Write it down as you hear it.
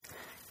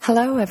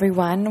Hello,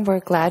 everyone. We're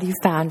glad you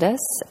found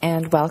us,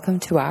 and welcome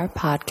to our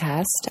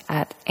podcast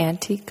at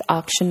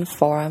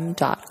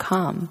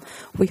antiqueauctionforum.com.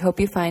 We hope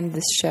you find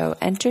this show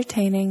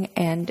entertaining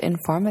and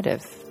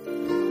informative.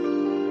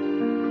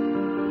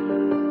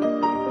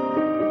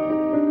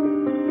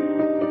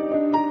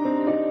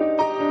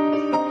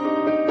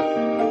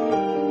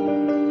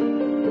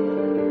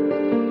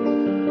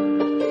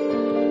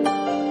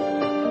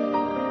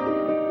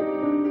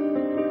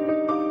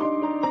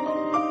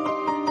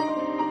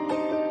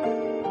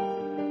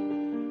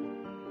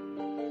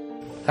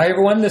 Hi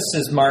everyone, this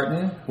is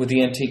Martin with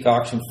the Antique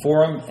Auction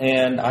Forum,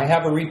 and I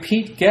have a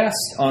repeat guest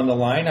on the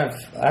line.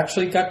 I've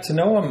actually got to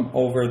know him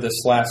over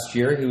this last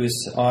year. He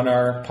was on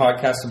our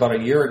podcast about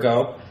a year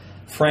ago.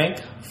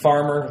 Frank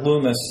Farmer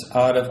Loomis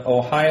out of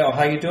Ohio.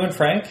 How you doing,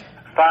 Frank?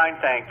 Fine,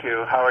 thank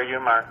you. How are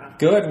you, Martin?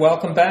 Good.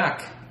 Welcome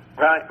back.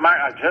 Right,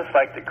 Martin, I'd just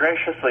like to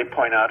graciously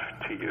point out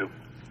to you,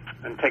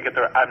 and take it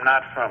there, I'm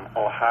not from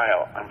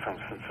Ohio. I'm from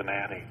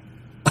Cincinnati.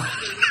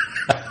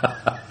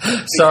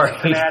 Sorry.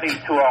 Cincinnati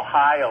to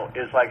Ohio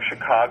is like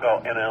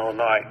Chicago and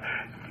Illinois.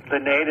 The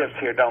natives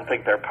here don't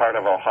think they're part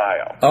of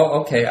Ohio.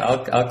 Oh, okay.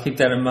 I'll keep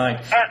that in mind.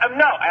 And I'm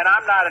not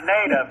a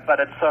native, but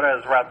it sort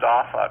of has rubbed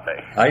off on me.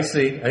 I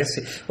see.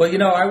 Well, you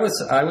know, I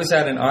was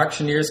at an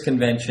auctioneers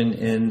convention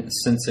in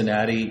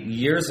Cincinnati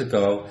years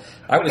ago.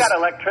 We got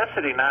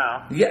electricity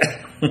now. Yeah.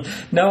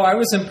 No, I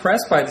was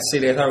impressed by the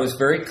city. I thought it was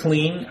very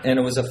clean, and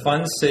it was a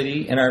fun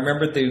city. And I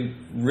remember the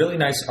really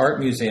nice art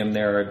museum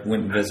there I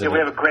went and visited. Yeah, we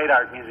have a great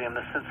art museum,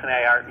 the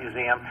Cincinnati Art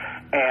Museum.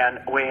 And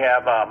we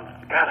have,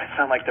 God, I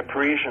sound like the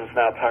Parisians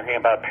now talking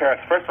about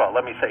Paris. First of all,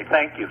 let me say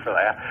thank you for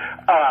that.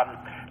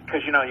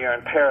 Because, you know, you're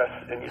in Paris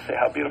and you say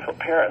how beautiful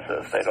Paris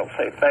is. They don't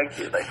say thank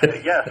you. They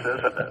say, yes,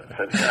 isn't it?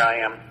 So here I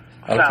am.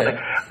 Okay.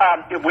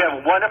 We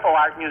have a wonderful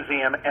art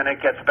museum, and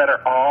it gets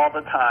better all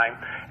the time.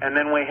 And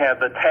then we have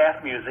the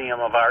Taft Museum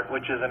of Art,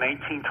 which is an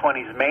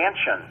 1820s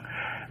mansion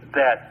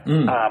that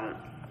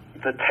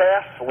the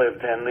Tafts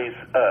lived in, these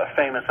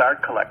famous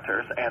art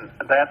collectors, and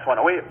that's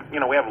one. We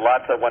have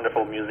lots of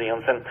wonderful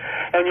museums, and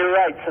you're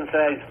right,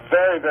 Cincinnati's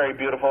very, very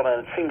beautiful,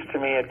 and it seems to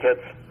me it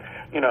gets,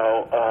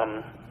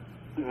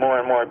 more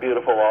and more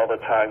beautiful all the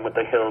time with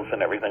the hills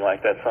and everything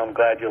like that. So I'm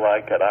glad you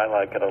like it. I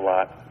like it a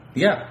lot.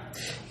 Yeah.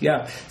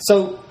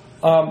 So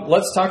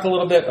let's talk a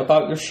little bit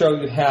about your show.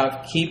 You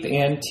have Keep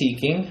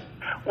Antiquing.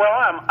 Well,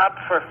 I'm up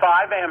for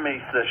 5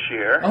 Emmys this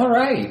year. All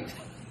right.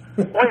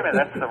 Wait a minute,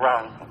 that's the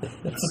wrong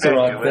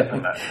venue,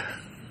 isn't it?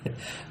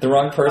 The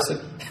wrong person?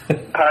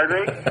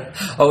 Pardon me?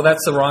 Oh,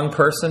 that's the wrong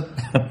person?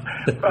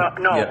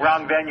 No, yeah.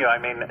 Wrong venue. I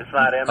mean, it's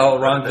not Emmy. Oh,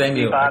 wrong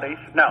venue. Peabody?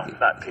 No, it's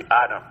not.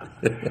 I don't.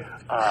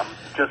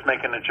 Just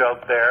making a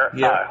joke there.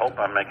 Yeah. I hope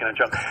I'm making a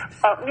joke.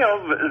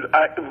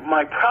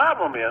 My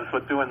problem is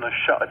with doing the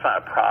show. It's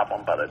not a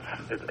problem, but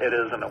it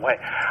is in a way.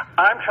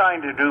 I'm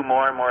trying to do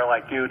more and more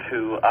like you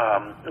to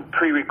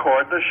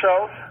pre-record the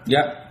shows.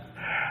 Yeah.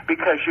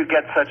 Because you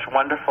get such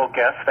wonderful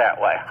guests that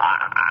way.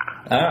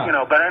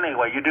 But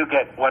anyway, you do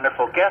get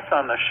wonderful guests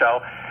on the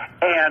show.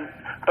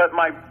 But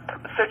my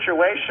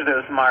situation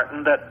is,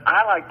 Martin, that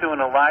I like doing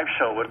a live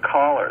show with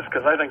callers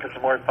because I think it's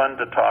more fun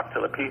to talk to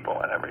the people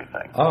and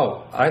everything.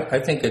 Oh, I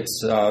think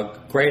it's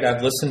great.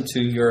 I've listened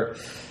to your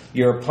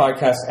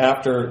podcast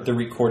after the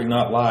recording,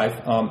 not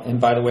live. And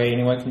by the way,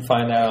 anyone can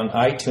find that on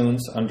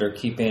iTunes under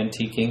Keep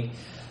Antiquing.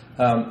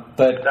 .org.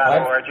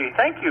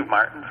 Thank you,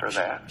 Martin, for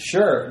that.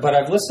 Sure, but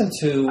I've listened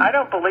to... I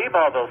don't believe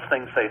all those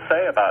things they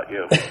say about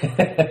you.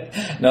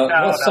 No,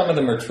 some of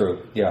them are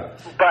true, yeah.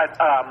 But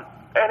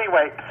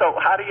anyway, so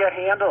how do you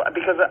handle...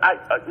 Because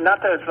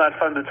not that it's not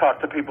fun to talk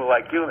to people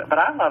like you, but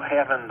I love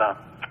having the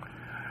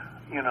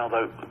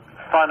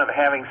fun of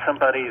having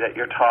somebody that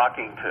you're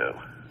talking to.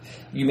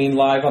 You mean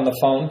live on the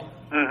phone?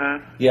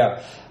 Mm-hmm.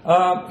 Yeah.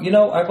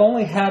 I've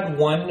only had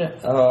one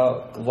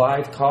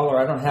live caller.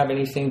 I don't have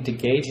anything to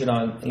gauge it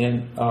on.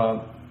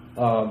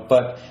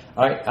 But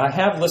I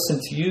have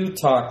listened to you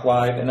talk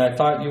live, and I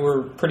thought you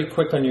were pretty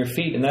quick on your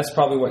feet, and that's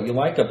probably what you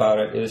like about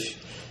it is,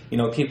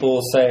 people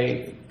will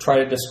say, try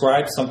to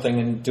describe something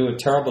and do a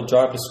terrible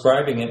job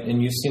describing it,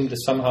 and you seem to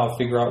somehow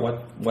figure out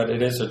what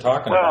it is they're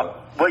talking about.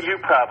 Well, you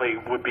probably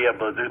would be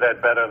able to do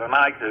that better than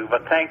I do,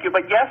 but thank you.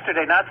 But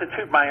yesterday, not to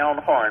toot my own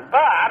horn,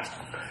 but,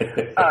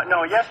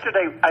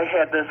 yesterday I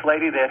had this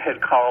lady that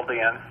had called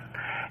in,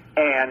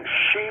 and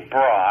she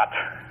brought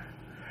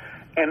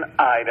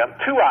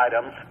two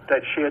items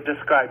that she had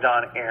described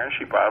on air, and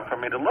she brought them for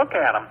me to look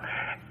at them.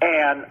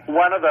 And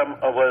one of them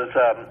was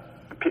a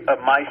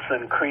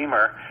Meissen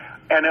creamer,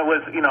 and it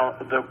was,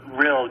 the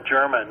real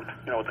German,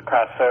 with the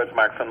cross swords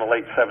mark from the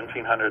late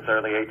 1700s,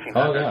 early 1800s.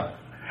 Oh, yeah.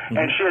 Mm-hmm.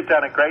 And she had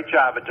done a great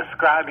job at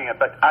describing it,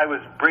 but I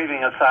was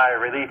breathing a sigh of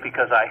relief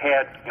because I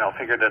had,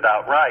 figured it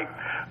out right.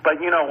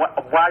 But,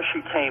 why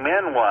she came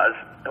in was,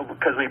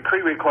 because we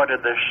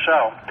pre-recorded this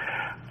show,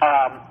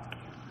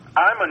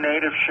 I'm a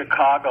native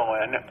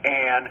Chicagoan,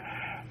 and,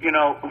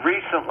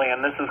 recently,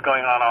 and this is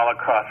going on all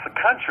across the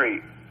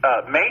country,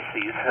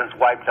 Macy's has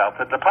wiped out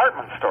the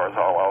department stores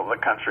all over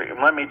the country. And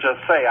let me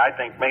just say, I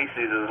think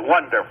Macy's is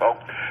wonderful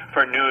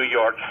for New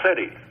York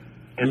City.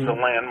 It's a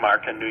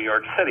landmark in New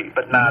York City,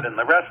 but not in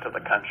the rest of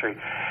the country.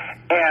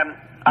 And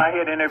I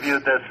had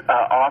interviewed this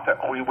author,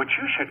 which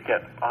you should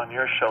get on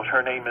your show.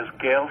 Her name is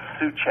Gail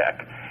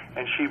Suchek,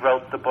 and she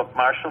wrote the book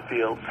Marshall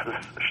Fields, the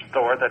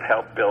store that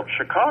helped build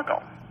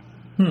Chicago.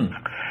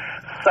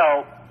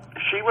 So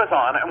she was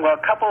on, and a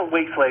couple of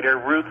weeks later,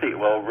 Ruthie,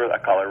 I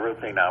call her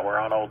Ruthie now, we're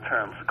on old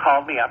terms,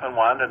 called me up and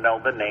wanted to know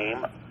the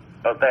name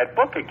of that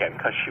book again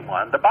because she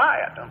wanted to buy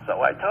it. And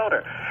so I told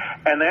her.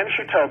 And then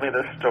she told me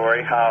this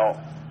story how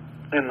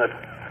in the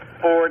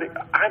 40s,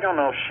 I don't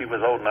know if she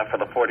was old enough for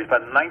the 40s,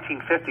 but in the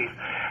 1950s,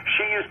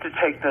 she used to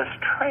take this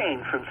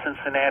train from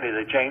Cincinnati,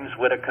 the James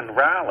Whittaker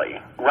Riley,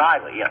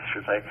 I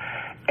should say,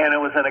 and it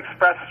was an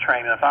express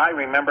train. And if I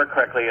remember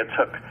correctly, it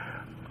took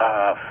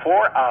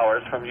 4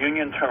 hours from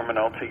Union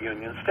Terminal to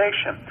Union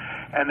Station.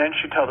 And then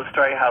she told a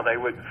story how they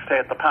would stay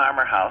at the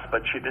Palmer House,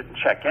 but she didn't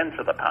check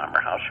into the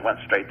Palmer House. She went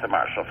straight to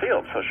Marshall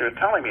Field. So she was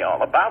telling me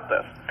all about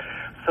this.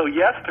 So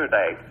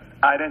yesterday,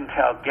 I didn't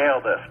tell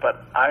Gail this,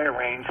 but I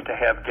arranged to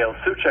have Gail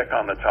Suchek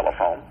on the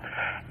telephone.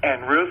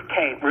 And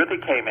Ruthie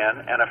came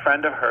in, and a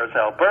friend of hers,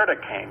 Alberta,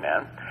 came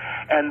in.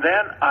 And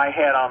then I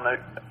had on the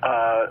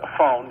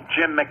phone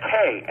Jim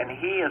McKay, and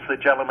he is the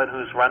gentleman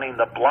who's running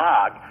the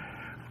blog.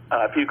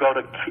 If you go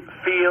to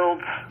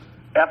Fields,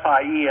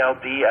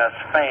 Fields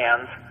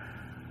fans,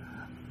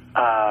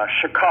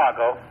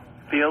 Chicago,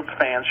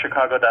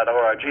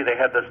 fieldsfanschicago.org, they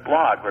had this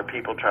blog where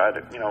people tried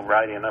to,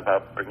 write in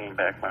about bringing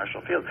back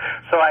Marshall Field.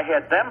 So I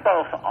had them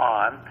both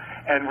on,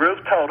 and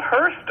Ruth told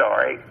her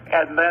story,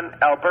 and then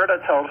Alberta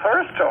told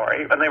her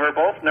story, and they were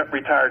both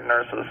retired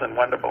nurses and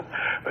wonderful.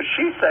 But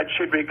she said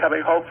she'd be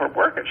coming home from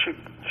work, and she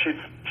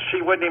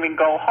wouldn't even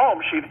go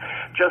home. She'd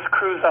just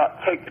cruise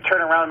up,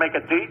 turn around, make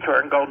a detour,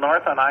 and go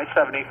north on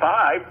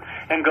I-75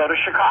 and go to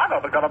Chicago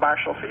to go to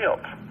Marshall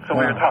Fields. So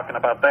we were talking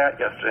about that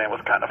yesterday. It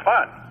was kind of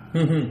fun.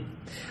 Mm-hmm.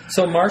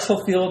 So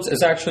Marshall Fields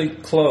is actually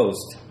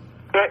closed.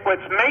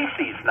 It's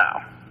Macy's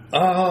now.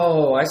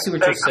 Oh, I see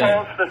what you're saying. They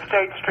closed the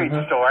State Street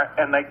store,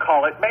 and they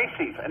call it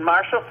Macy's. And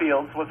Marshall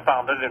Fields was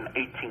founded in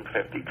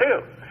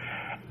 1852.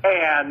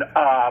 And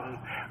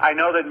I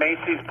know that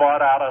Macy's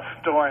bought out a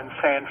store in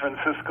San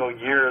Francisco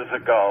years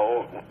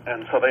ago,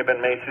 and so they've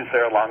been Macy's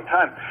there a long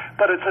time.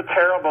 But it's a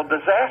terrible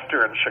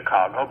disaster in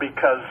Chicago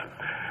because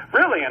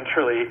really and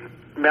truly,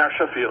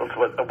 Marshall Fields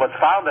was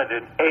founded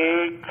in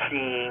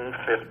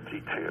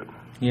 1852.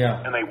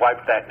 Yeah. And they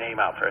wiped that name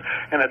out for it.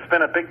 And it's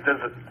been a big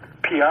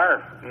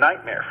PR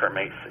nightmare for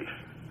Macy's.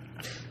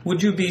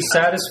 Would you be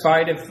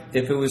satisfied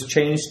if it was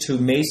changed to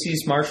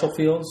Macy's Marshall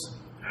Fields?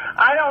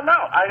 I don't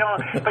know.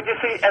 But you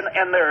see,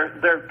 and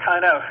they're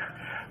kind of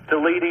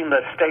deleting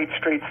the State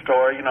Street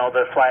store,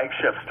 the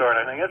flagship store and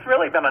everything. It's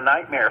really been a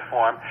nightmare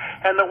for them.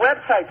 And the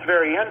website's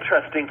very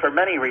interesting for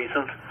many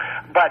reasons,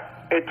 but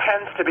it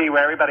tends to be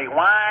where everybody,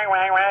 why,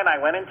 and I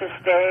went into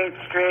State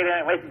Street and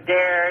it was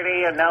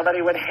dirty and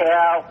nobody would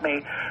help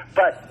me.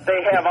 But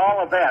they have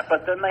all of that,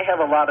 but then they have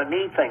a lot of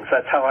neat things.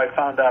 That's how I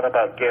found out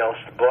about Gail's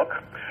book,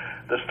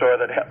 the store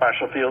that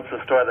Marshall Fields,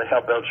 the store that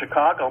helped build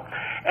Chicago.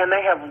 And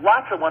they have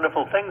lots of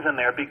wonderful things in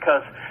there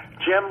because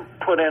Jim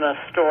put in a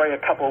story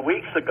a couple of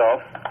weeks ago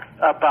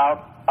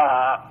about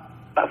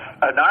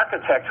an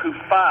architect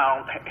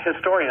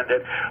historian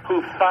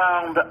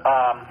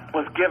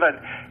was given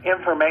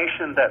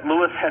information that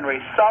Louis Henry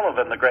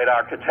Sullivan, the great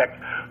architect,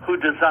 who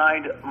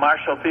designed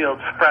Marshall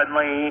Fields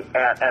friendly,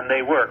 and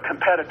they were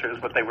competitors,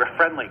 but they were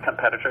friendly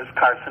competitors,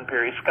 Carson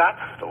Peary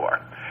Scott's store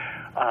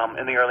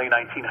in the early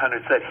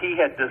 1900s, that he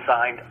had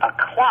designed a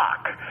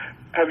clock.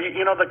 Have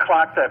you know the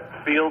clock that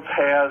Fields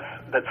has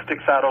that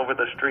sticks out over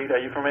the street? Are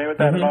you familiar with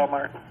that at all,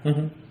 Martin?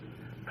 Mm-hmm.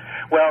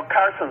 Well,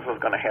 Carson's was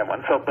going to have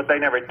one, but they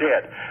never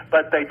did.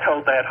 But they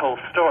told that whole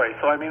story.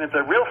 So, I mean, it's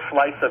a real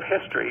slice of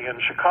history in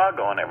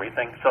Chicago and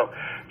everything. So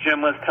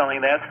Jim was telling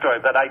that story.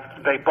 But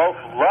they both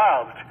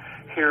loved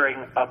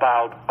hearing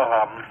about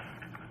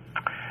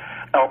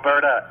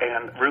Alberta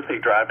and Ruthie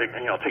driving,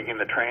 taking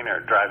the train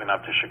or driving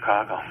up to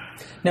Chicago.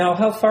 Now,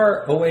 how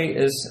far away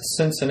is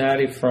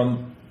Cincinnati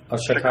from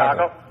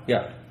Chicago?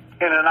 Yeah.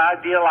 In an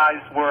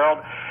idealized world,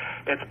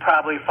 it's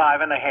probably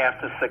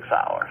 5.5 to 6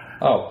 hours.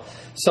 Oh,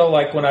 so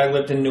like when I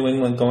lived in New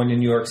England, going to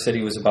New York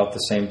City was about the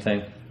same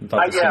thing? And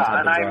I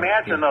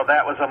imagine, though,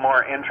 that was a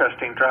more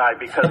interesting drive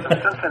because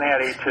from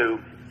Cincinnati to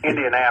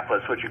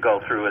Indianapolis, which you go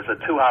through, is a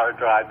 2-hour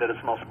drive that is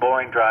the most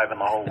boring drive in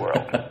the whole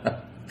world.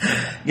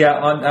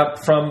 Yeah,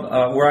 from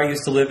where I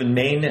used to live in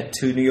Maine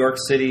to New York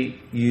City,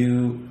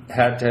 you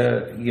had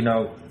to,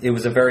 it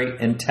was a very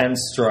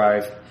intense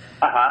drive.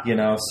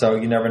 So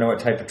you never know what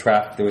type of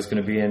traffic there was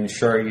going to be, and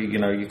sure,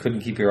 you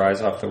couldn't keep your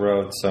eyes off the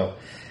road, so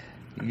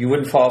you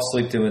wouldn't fall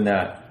asleep doing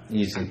that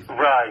easy.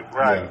 Right.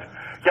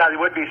 Yeah, it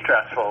would be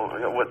stressful,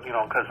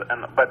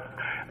 but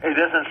it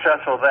isn't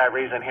stressful for that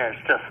reason here.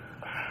 It's just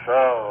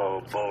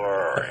so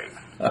boring.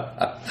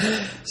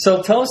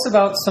 So tell us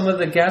about some of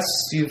the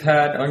guests you've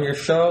had on your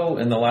show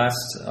in the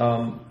last,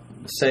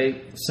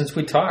 since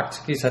we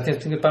talked. Geez, I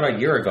think about a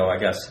year ago, I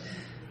guess.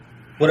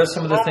 What are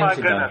some of the things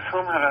you've done? Oh, my goodness.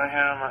 Whom have I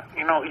had?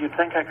 You know, you'd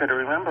think I could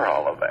remember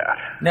all of that.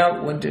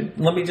 Now,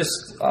 let me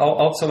just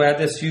also add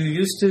this. You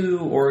used to,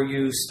 or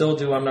you still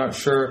do, I'm not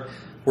sure,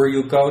 where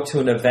you go to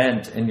an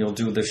event and you'll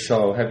do the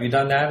show. Have you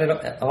done that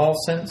at all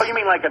since? Oh, you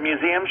mean like a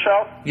museum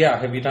show? Yeah,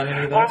 have you done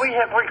any of those? Well, we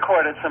have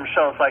recorded some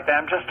shows like that.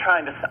 I'm just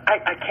trying to...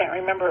 I can't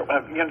remember...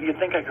 you'd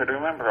think I could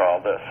remember all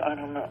this. I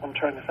don't know. I'm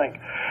trying to think.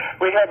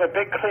 We have a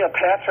big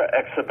Cleopatra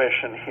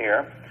exhibition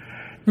here,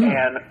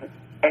 and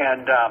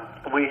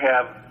we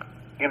have,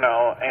 you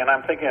know, and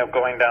I'm thinking of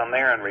going down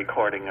there and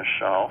recording a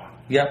show.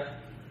 Yep.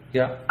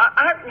 Yeah.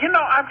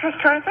 I'm just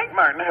trying to think,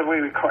 Martin, have we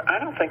recorded? I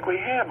don't think we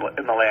have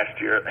in the last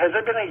year. Has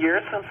it been a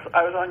year since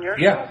I was on your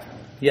show?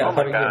 Yeah. Oh,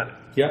 my God.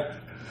 Yeah.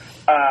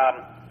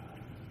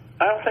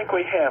 I don't think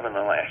we have in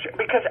the last year.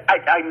 Because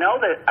I know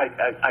that,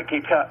 I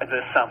keep telling,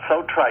 this sounds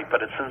so trite,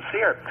 but it's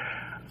sincere.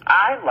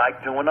 I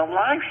like doing a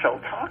live show,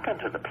 talking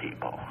to the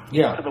people,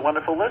 to the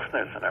wonderful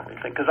listeners and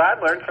everything, because I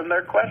learned from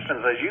their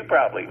questions, as you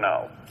probably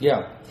know.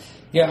 Yeah.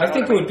 Yeah, I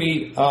think it would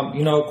be,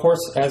 of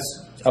course, as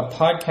a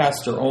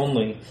podcaster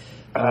only,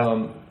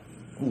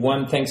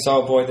 one thinks,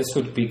 oh boy, this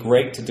would be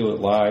great to do it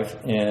live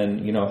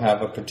and,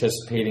 have a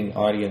participating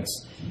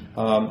audience.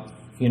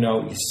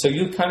 So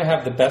you kind of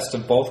have the best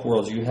of both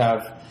worlds. You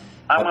have...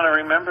 I'm going to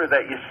remember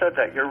that you said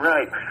that. You're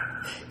right.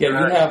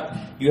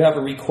 Yeah, you have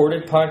a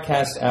recorded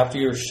podcast after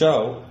your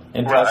show,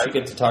 and plus you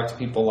get to talk to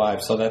people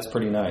live, so that's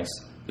pretty nice.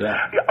 Yeah.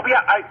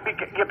 I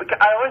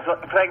always,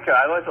 thank you.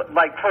 I always,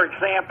 like, for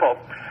example,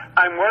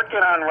 I'm working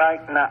on right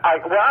now. I'll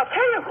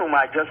tell you whom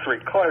I just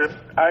recorded.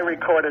 I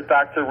recorded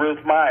Dr.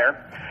 Ruth Meyer,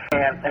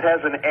 and it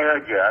hasn't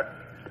aired yet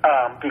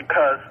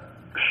because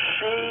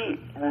she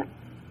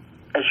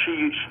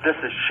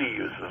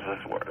uses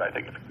this word. I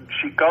think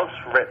she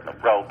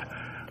wrote.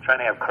 Trying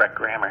to have correct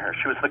grammar here.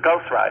 She was the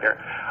ghostwriter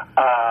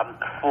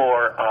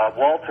for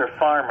Walter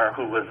Farmer,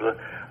 who was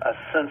a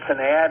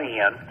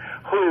Cincinnatian.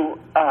 Who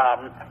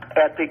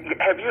have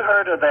you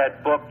heard of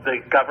that book,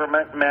 The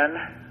Government Men?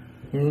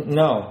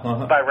 No.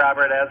 By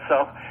Robert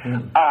Edsel.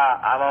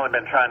 I've only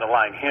been trying to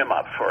line him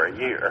up for a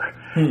year,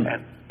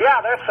 and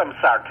there's some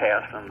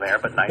sarcasm there,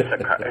 but nice.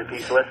 If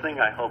he's listening,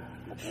 I hope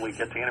we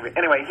get the interview.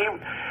 Anyway,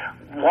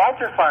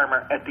 Walter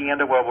Farmer at the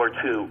end of World War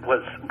II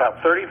was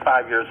about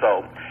 35 years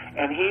old,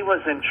 and he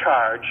was in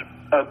charge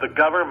of the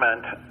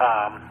government,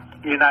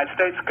 United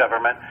States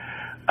government,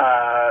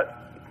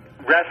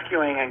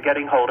 rescuing and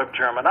getting hold of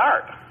German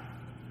art.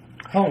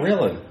 Oh,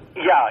 really?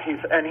 Yeah, he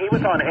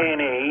was on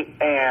A&E,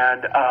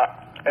 and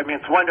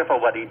it's wonderful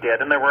what he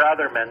did, and there were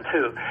other men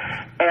too.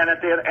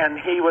 And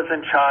he was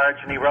in charge,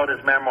 and he wrote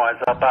his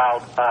memoirs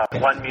about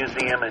one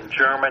museum in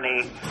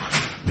Germany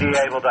being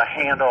able to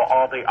handle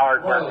all the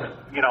artwork,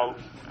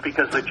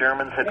 because the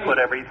Germans had put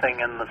everything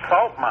in the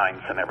salt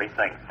mines and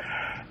everything.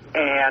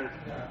 And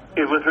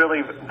it was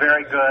really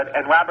very good.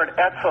 And Robert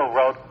Edsel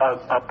wrote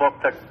a book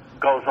that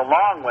goes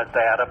along with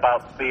that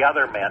about the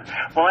other men.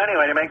 Well,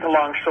 anyway, to make a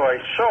long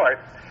story short,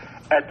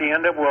 at the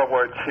end of World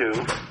War II,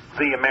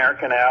 the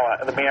American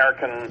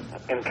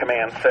in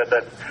command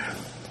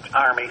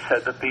Army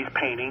said that these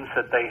paintings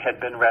that they had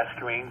been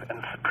rescuing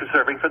and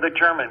preserving for the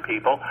German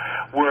people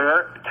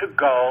were to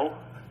go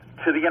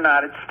to the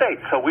United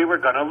States. So we were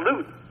going to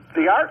loot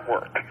the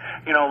artwork.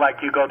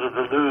 Like you go to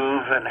the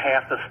Louvre and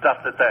half the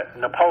stuff that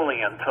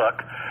Napoleon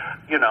took,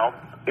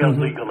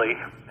 illegally.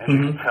 And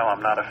you can tell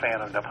I'm not a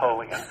fan of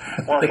Napoleon.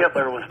 Well,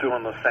 Hitler was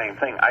doing the same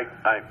thing.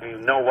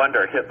 No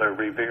wonder Hitler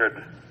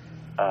revered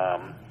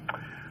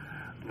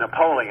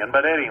Napoleon.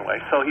 But anyway,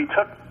 so he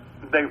took...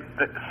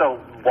 So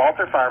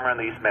Walter Farmer and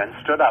these men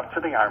stood up to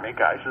the Army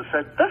guys and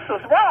said, this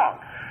is wrong.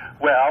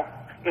 Well,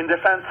 in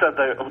defense of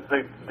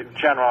the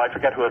general, I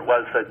forget who it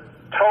was, that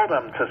told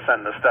him to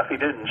send the stuff. He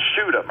didn't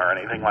shoot him or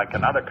anything like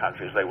in other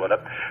countries they would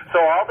have. So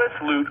all this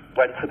loot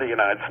went to the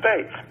United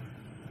States.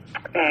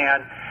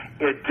 And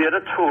it did a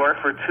tour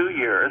for 2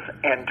 years,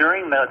 and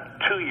during the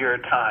 2-year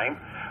time,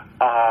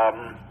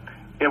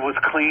 it was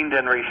cleaned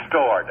and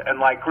restored. And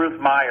like Ruth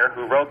Meyer,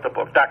 who wrote the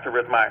book, Dr.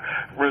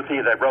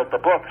 Ruthie that wrote the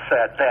book,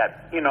 said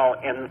that,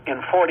 in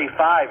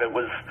 45, it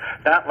was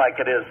not like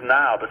it is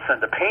now to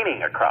send a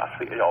painting across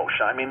the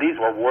ocean. I mean, these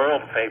were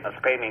world-famous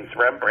paintings,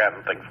 Rembrandt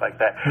and things like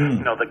that,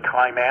 the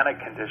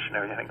climatic condition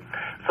and everything.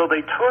 So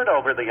they toured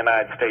over the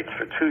United States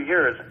for 2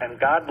 years, and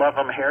God love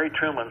him, Harry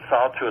Truman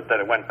saw to it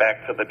that it went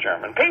back to the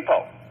German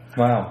people.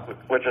 Wow.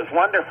 Which is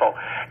wonderful.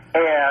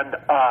 And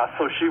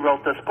so she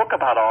wrote this book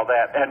about all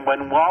that. And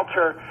when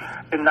Walter,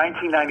 in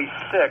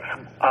 1996,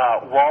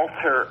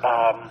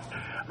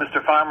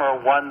 Mr. Farmer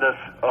won this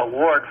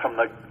award from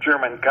the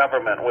German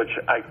government, which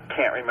I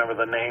can't remember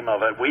the name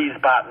of it,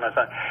 Wiesbaden or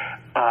something.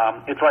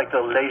 It's like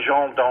the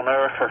Légion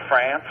d'honneur for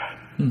France.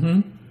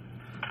 Mm-hmm.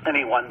 And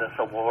he won this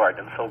award.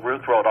 And so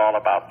Ruth wrote all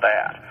about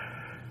that.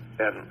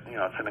 And,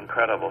 it's an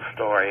incredible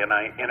story. And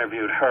I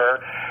interviewed her.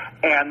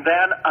 And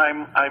then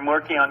I'm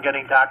working on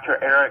getting Dr.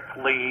 Eric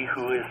Lee,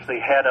 who is the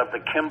head of the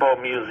Kimball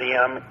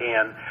Museum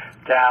in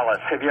Dallas.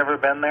 Have you ever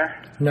been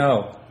there?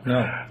 No.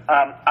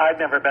 I've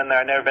never been there.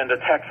 I've never been to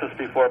Texas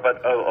before,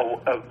 but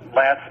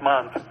last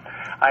month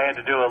I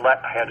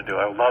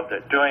loved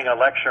it, doing a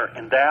lecture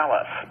in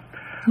Dallas.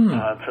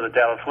 To the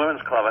Dallas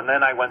Women's Club, and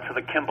then I went to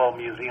the Kimball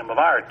Museum of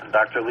Art, and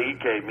Dr. Lee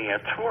gave me a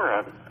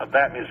tour of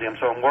that museum,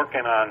 so I'm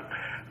working on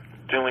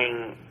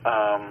doing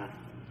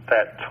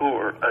that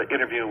tour,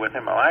 interview with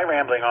him. Am I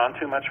rambling on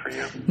too much for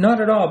you? Not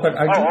at all, but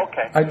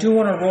okay. I do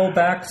want to roll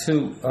back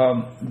to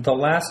the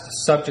last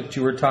subject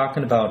you were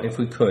talking about, if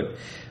we could.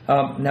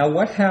 Now,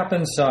 what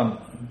happens,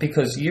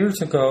 because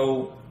years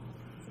ago,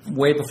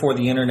 way before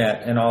the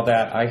internet and all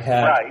that, I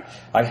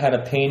had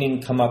a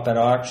painting come up at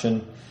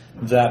auction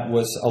that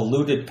was a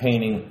looted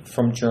painting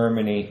from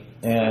Germany,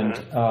 and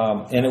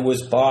it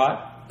was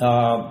bought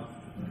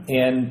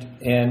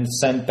and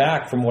sent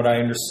back. From what I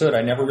understood,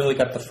 I never really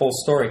got the full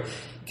story.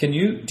 Do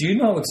you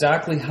know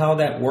exactly how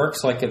that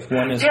works? Like if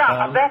one is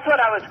found? That's what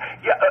I was.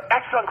 Yeah,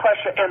 excellent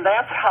question, and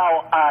that's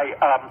how I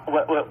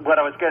what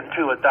I was getting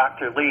to with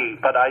Dr. Lee.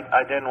 But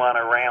I didn't want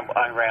to ramble.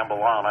 I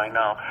ramble on. I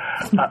know.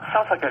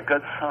 Sounds like a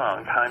good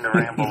song. Time to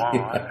ramble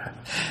on.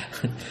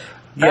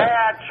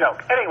 Bad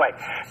joke. Anyway,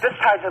 this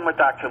ties in with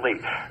Dr. Lee.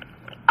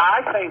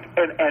 I think,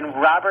 and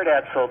Robert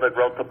Edsel, that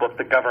wrote the book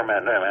The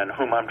Government, and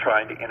whom I'm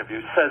trying to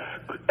interview, says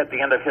at the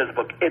end of his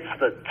book, it's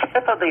the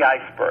tip of the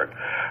iceberg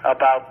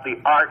about the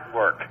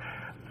artwork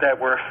that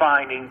we're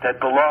finding that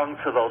belong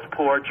to those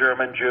poor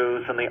German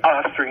Jews and the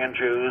Austrian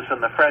Jews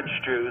and the French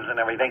Jews and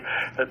everything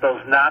that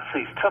those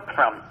Nazis took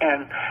from.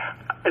 And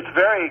it's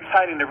very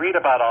exciting to read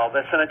about all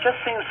this, and it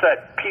just seems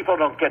that people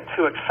don't get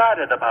too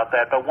excited about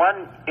that. But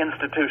one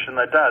institution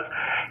that does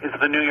is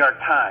the New York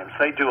Times.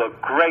 They do a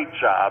great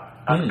job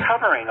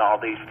uncovering all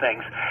these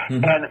things.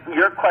 And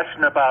your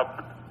question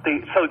about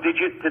so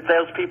did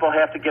those people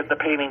have to get the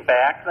painting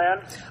back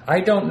then? I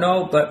don't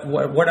know, but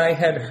what I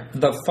had,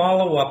 the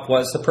follow-up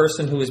was the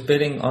person who was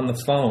bidding on the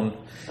phone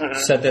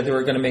said that they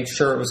were going to make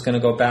sure it was going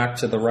to go back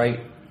to the right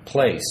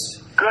place.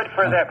 Good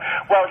for them.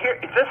 Well,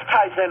 this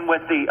ties in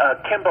with the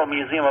Kimball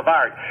Museum of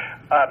Art.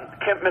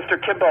 Mr.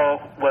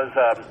 Kimball was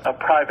a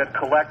private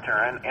collector,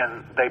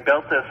 and they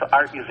built this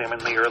art museum in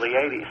the early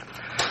 80s.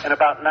 In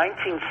about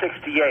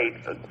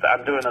 1968,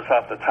 I'm doing this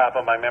off the top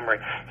of my memory,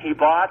 he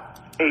bought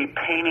a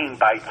painting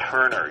by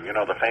Turner,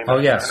 the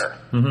famous Turner.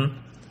 Mm-hmm.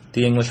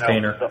 The English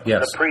painter,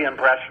 yes. The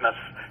pre-impressionist.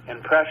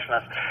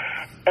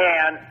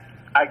 And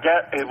I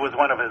guess it was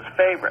one of his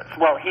favorites.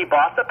 Well, he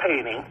bought the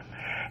painting,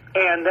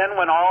 and then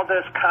when all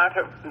this,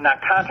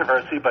 not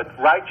controversy, but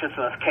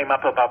righteousness came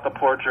up about the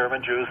poor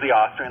German Jews, the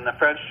Austrian, the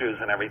French Jews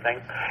and everything,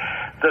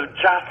 the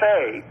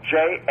Jaffe,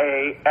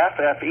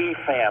 Jaffe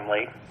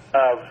family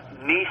of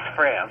Nice,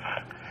 France,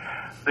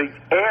 the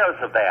heirs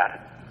of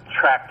that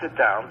tracked it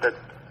down that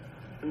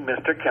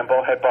Mr.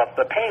 Kimball had bought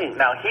the painting.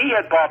 Now, he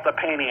had bought the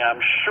painting, I'm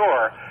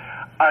sure,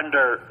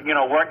 under,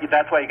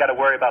 that's why you got to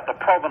worry about the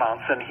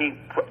provenance, and he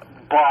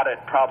bought it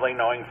probably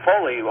knowing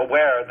fully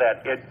aware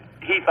that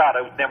he thought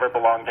it never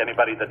belonged to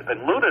anybody that had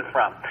been looted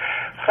from.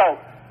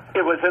 So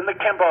it was in the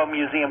Kimball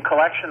Museum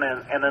collection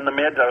and in the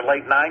mid or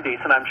late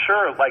 90s, and I'm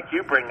sure, like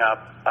you bring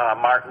up,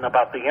 Martin,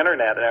 about the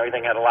internet and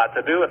everything had a lot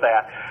to do with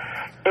that.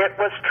 It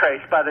was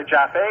traced by the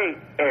Jaffe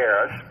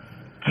heirs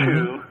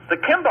to the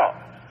Kimball.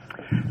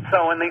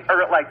 So in the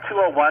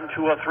 201,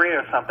 203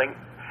 or something,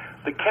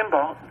 the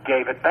Kimball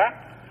gave it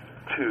back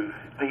to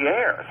the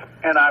heirs.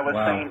 And I was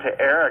saying to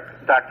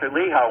Eric, Dr.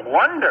 Lee, how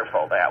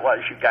wonderful that was.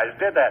 You guys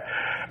did that.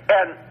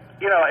 And,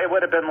 it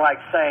would have been like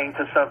saying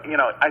to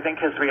I think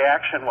his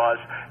reaction was,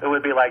 it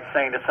would be like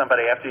saying to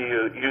somebody after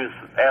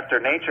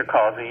nature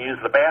calls and you use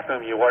the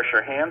bathroom, you wash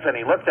your hands. And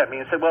he looked at me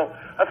and said, well,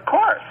 of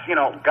course,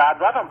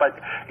 God love him. But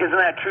isn't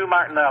that true,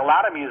 Martin, that a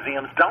lot of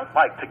museums don't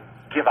like to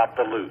give up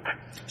the loot?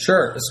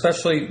 Sure,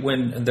 especially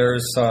when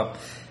there's,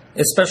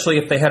 especially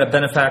if they had a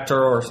benefactor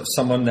or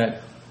someone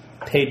that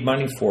paid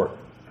money for it.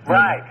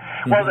 Right.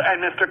 Well,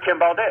 and Mr.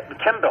 Kimball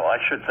I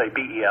should say,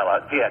 B-E-L,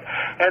 did.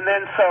 And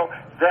then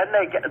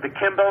the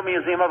Kimball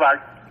Museum of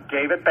Art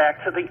gave it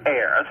back to the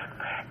heirs,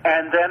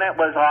 and then it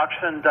was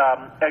auctioned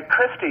at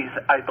Christie's,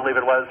 I believe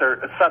it was,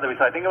 or Sotheby's,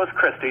 I think it was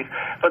Christie's,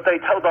 but they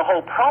told the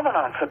whole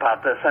provenance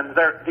about this, and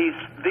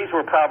these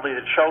were probably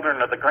the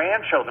children or the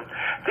grandchildren.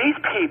 These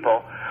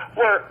people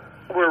were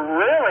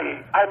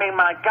really,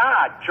 my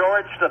God,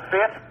 George V,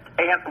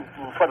 and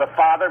for the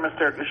father,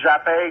 Mr.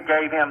 Jaffe,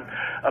 gave him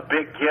a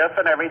big gift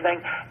and everything,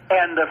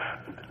 and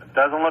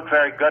doesn't look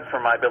very good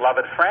for my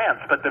beloved France,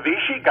 but the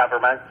Vichy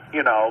government,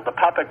 the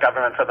puppet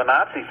government for the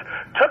Nazis,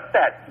 took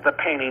the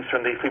paintings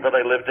from these people.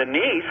 They lived in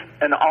Nice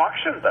and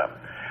auctioned them.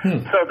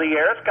 So the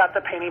heirs got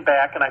the painting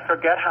back, and I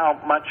forget how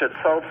much it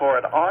sold for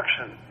at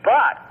auction,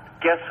 but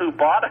guess who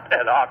bought it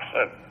at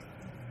auction?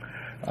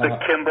 The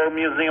Kimball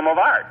Museum of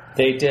Art.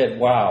 They did.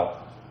 Wow.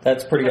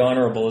 That's pretty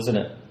honorable, isn't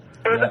it?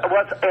 It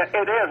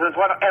is.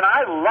 And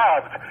I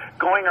loved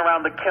going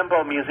around the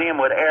Kimball Museum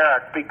with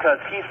Eric because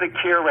he's the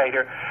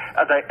curator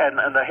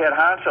and the head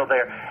honcho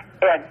there.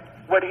 And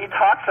when he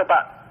talks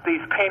about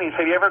these paintings.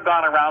 Have you ever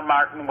gone around,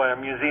 Martin, with a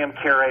museum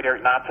curator,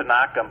 not to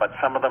knock them, but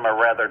some of them are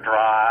rather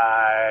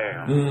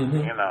dry,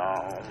 you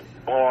know,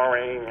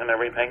 boring and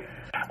everything.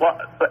 Well,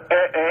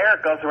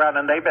 Eric goes around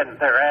and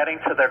they're adding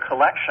to their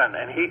collection,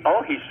 and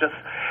he's just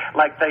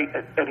like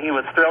and he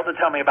was thrilled to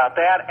tell me about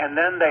that. And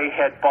then they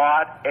had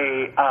bought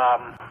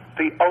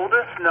the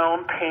oldest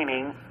known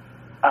painting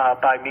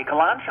by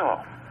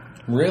Michelangelo.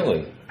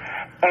 Really?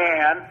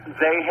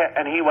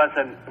 And he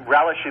wasn't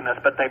relishing this,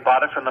 but they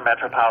bought it from the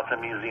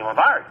Metropolitan Museum of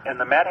Art, and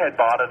the Met had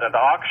bought it at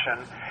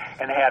auction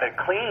and had it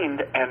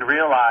cleaned and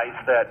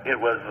realized that it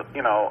was,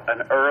 you know,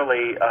 an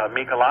early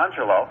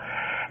Michelangelo,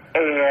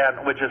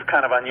 and which is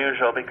kind of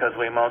unusual because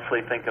we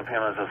mostly think of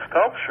him as a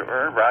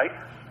sculptor, right?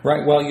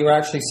 Right. Well, you're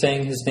actually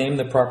saying his name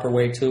the proper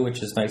way too,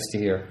 which is nice to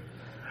hear.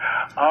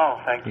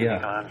 Oh, thank you, Yeah.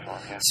 Michelangelo.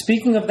 Yeah.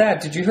 Speaking of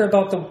that, did you hear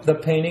about the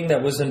painting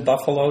that was in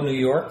Buffalo, New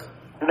York?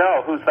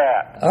 No, who's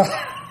that?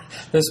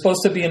 There's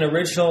supposed to be an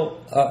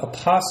original,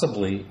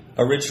 possibly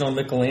original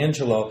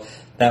Michelangelo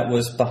that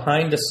was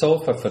behind a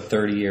sofa for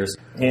 30 years.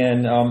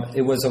 And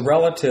it was a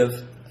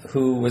relative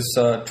who was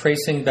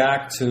tracing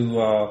back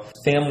to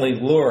family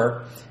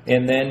lore,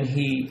 and then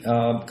he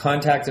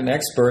contacted an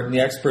expert, and the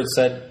expert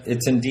said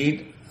it's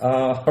indeed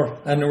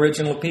an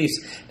original piece.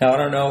 Now, I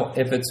don't know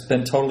if it's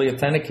been totally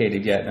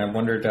authenticated yet, and I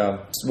wondered,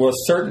 we're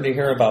certain to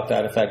hear about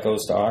that if that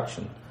goes to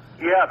auction.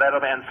 Yeah,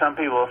 and some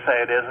people will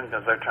say it isn't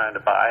because they're trying to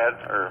buy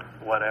it or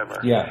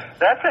whatever. Yeah.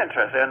 That's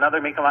interesting.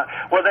 Another Michelangelo.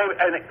 Well,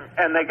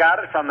 they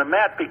got it from the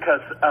Met because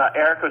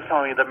Eric was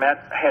telling me the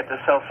Met had to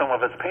sell some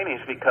of its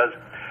paintings because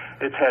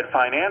it's had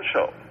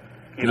financial.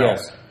 You know.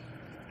 Yes.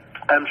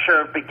 I'm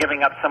sure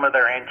giving up some of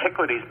their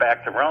antiquities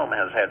back to Rome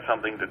has had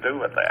something to do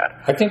with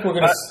that. I think we're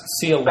going to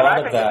see a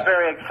lot of that. But I think it's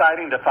very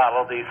exciting to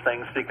follow these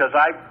things because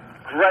I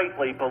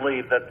greatly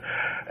believe that,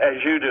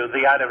 as you do,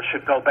 the items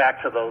should go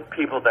back to those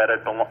people that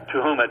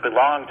to whom it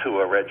belonged to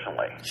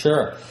originally.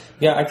 Sure.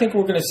 Yeah, I think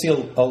we're going to see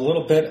a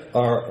little bit,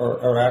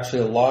 or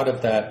actually a lot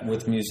of that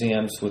with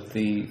museums, with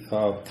the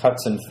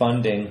cuts in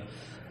funding,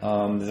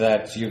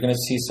 that you're going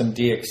to see some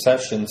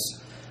deaccessions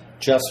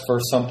just for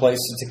some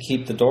places to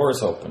keep the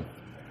doors open.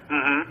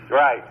 Mm-hmm.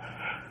 Right.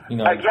 You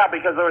know, yeah,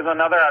 because there was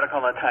another article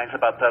in the Times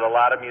about that a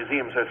lot of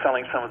museums are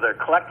selling some of their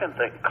collections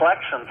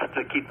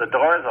to keep the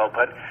doors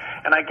open,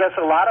 and I guess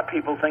a lot of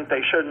people think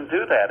they shouldn't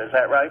do that. Is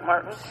that right,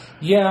 Martin?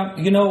 Yeah,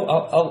 you know,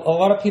 a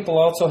lot of people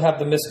also have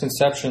the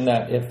misconception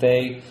that if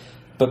they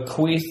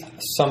bequeath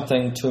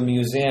something to a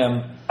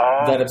museum,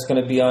 that it's going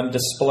to be on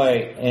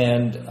display,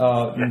 and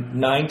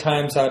 9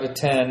 times out of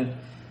 10,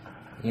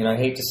 you know, I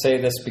hate to say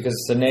this because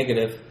it's a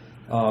negative,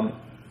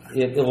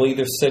 it'll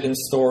either sit in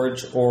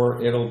storage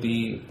or it'll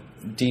be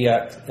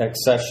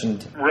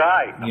deaccessioned.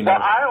 Right. You know.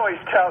 Well, I always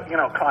tell,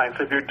 clients,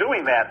 if you're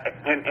doing that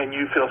and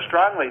you feel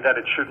strongly that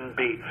it shouldn't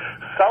be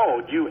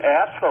sold, you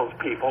ask those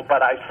people.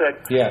 But I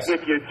said, yes,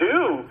 if you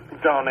do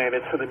donate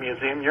it to the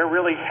museum, you're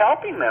really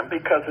helping them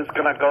because it's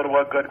going to go to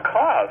a good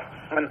cause.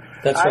 And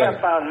that's I right.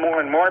 have found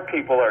more and more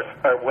people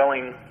are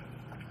willing,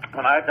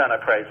 when I've done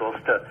appraisals,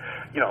 to,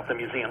 if the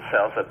museum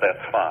sells it,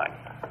 that's fine.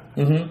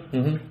 Mm-hmm,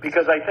 mm-hmm.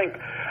 Because I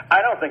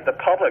don't think the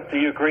public, do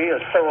you agree,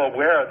 is so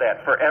aware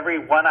that for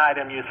every one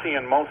item you see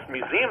in most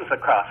museums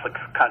across the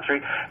country,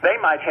 they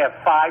might have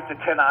 5 to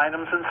 10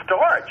 items in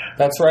storage.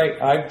 That's right.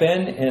 I've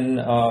been in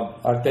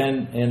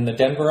the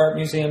Denver Art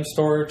Museum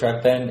storage.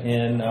 I've been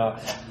in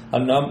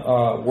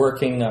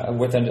working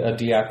with a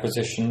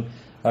deacquisition.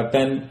 I've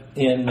been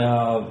in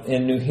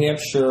New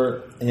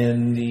Hampshire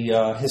in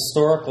the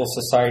Historical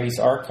Society's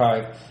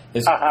archive.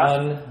 It's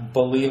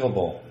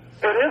unbelievable.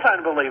 It is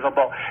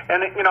unbelievable.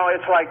 And,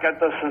 it's like at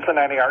the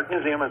Cincinnati Art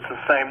Museum, it's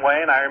the same way.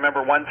 And I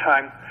remember one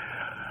time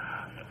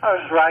I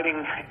was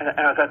writing, and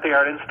I was at the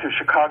Art Institute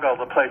Chicago,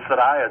 the place that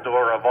I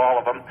adore of all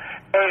of them,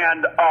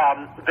 and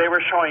they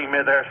were showing me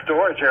their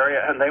storage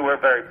area, and they were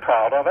very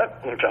proud of it,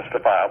 and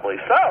justifiably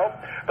so.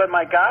 But,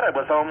 my God, it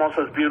was almost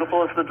as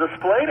beautiful as the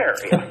displayed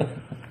area.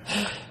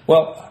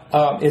 Well,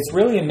 it's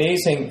really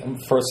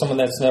amazing for someone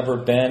that's never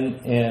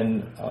been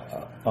in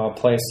a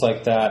place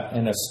like that,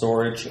 in a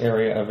storage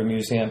area of a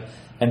museum,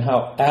 and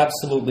how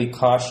absolutely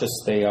cautious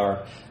they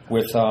are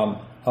with. I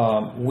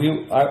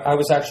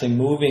was actually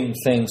moving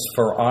things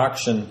for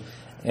auction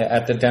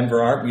at the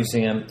Denver Art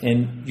Museum,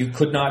 and you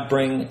could not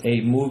bring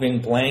a moving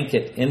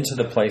blanket into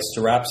the place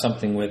to wrap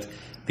something with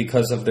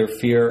because of their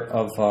fear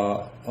of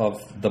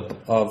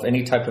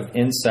any type of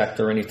insect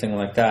or anything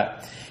like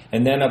that.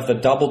 And then of the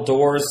double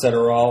doors that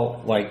are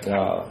all like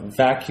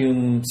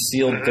vacuum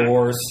sealed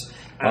doors,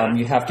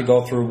 you have to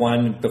go through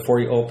one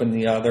before you open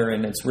the other,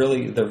 and it's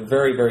really, they're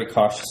very, very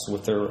cautious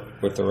with their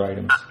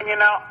items.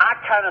 I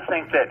kind of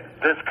think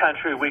that this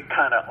country, we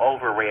kind of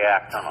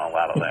overreact on a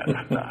lot of that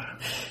stuff.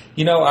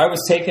 I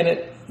was taking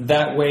it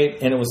that way,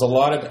 and it was a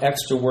lot of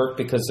extra work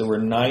because there were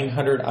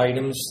 900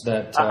 items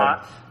that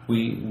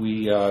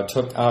we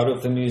took out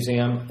of the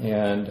museum,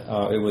 and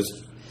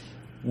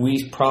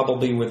we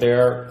probably were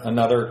there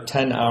another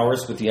 10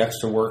 hours with the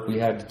extra work we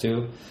had to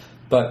do.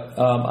 But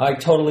I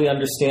totally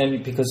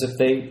understand, because if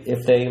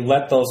they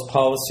let those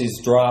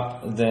policies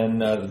drop, then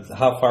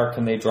how far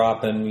can they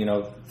drop? And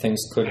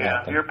things could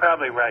happen. Yeah, you're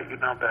probably right. You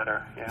know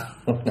better. Yeah.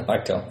 No, I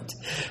don't.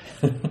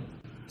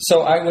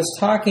 So I was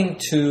talking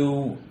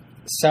to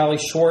Sally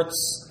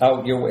Schwartz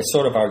out your way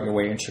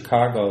in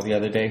Chicago the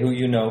other day, who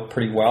you know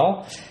pretty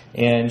well,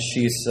 and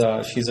she's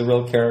a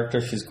real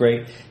character. She's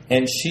great,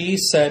 and she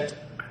said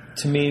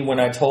to me when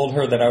I told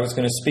her that I was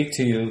going to speak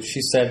to you, she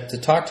said to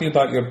talk to you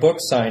about your book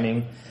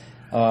signing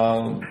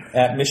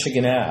at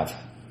Michigan Ave.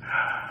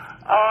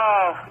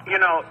 Oh,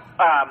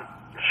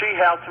 she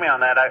helped me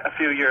on that a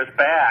few years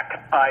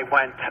back. I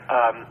went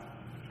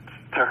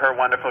to her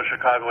wonderful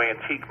Chicago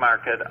Antique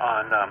Market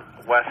on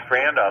West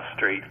Randolph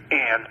Street,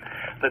 and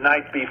the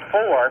night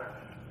before,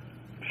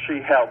 she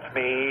helped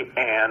me,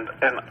 and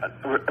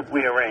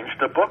we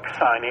arranged a book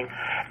signing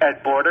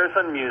at Borders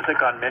and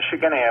Music on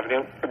Michigan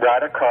Avenue,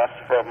 right across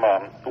from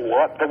the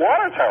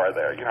water tower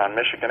there, on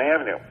Michigan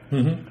Avenue.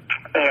 Mm-hmm.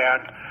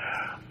 And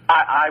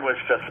I was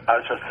just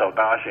so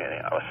nauseating.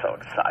 I was so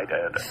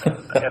excited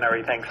and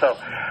everything. So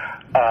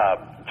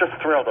just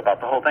thrilled about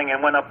the whole thing.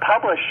 And when a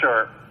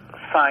publisher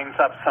signs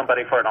up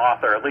somebody for an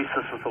author, at least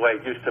this is the way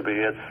it used to be.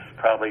 It's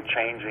probably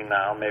changing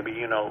now. Maybe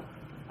you know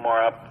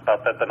more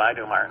about that than I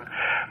do, Martin.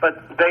 But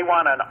they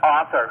want an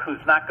author who's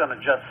not going to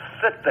just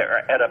sit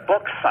there at a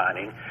book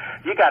signing.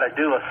 You got to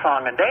do a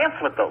song and dance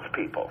with those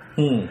people.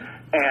 And,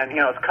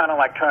 it's kind of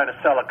like trying to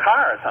sell a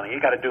car or something.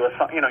 You got to do a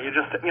song.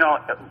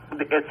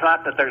 It's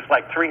not that there's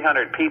like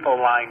 300 people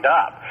lined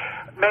up.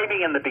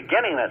 Maybe in the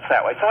beginning that's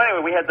that way. So anyway,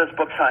 we had this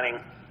book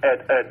signing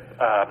at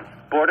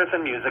Borders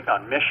and Music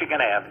on Michigan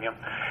Avenue.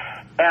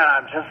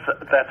 And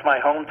that's my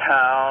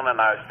hometown,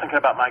 and I was thinking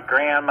about my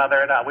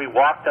grandmother, and we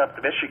walked up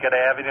to Michigan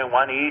Avenue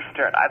one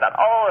Easter, and I thought,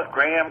 if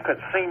Graham could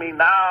see me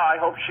now, I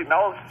hope she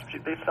knows.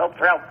 She'd be so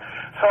thrilled.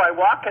 So I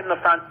walk in the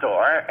front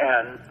door,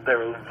 and there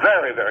were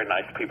very, very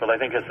nice people. I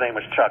think his name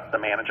was Chuck, the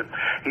manager.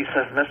 He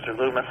says, Mr.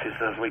 Loomis, he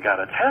says, we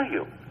got to tell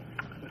you,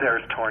 there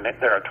are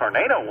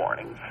tornado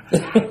warnings,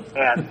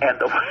 and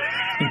the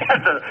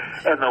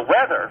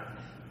weather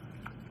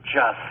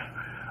just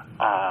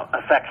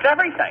affects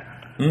everything.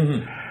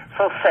 Mm-hmm.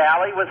 So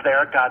Sally was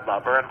there, God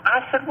love her, and I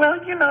said,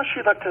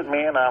 she looked at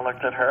me and I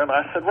looked at her, and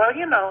I said,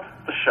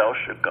 the show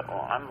should go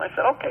on. And I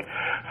said, okay.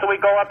 So we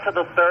go up to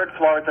the third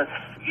floor, this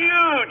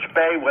huge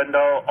bay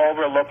window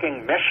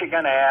overlooking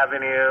Michigan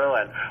Avenue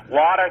and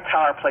Water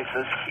Tower Place,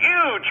 this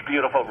huge,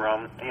 beautiful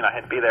room. I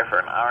had to be there for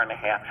an hour and a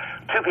half.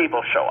 2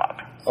 people show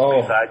up,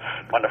 besides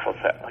wonderful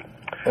Sally.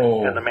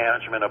 And the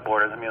management of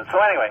Borders and Music. So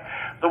anyway,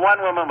 the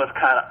one woman was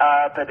kind of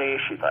uppity.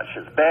 She thought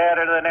she was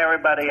better than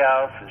everybody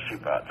else, and she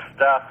brought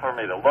stuff for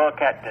me to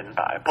look at, didn't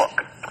buy a book.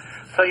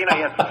 So, you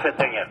have to sit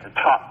there, you have to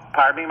talk.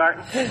 Pardon me,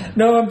 Martin?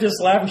 No, I'm just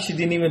laughing. She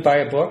didn't even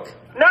buy a book?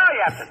 No,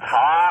 you have to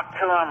talk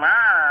to him.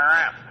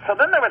 So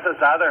then there was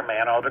this other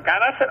man, older guy,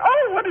 and I said,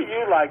 what do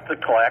you like to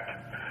collect?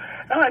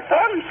 And I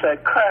thought he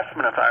said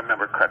Craftsman, if I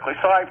remember correctly.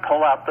 So I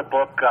pull out the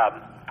book, I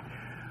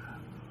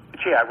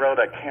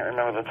can't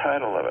remember the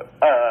title of it.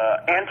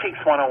 Antiques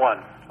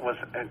 101 was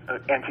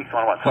Antiques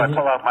 101. So I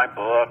pull out my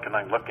book and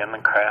I look in the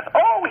craft.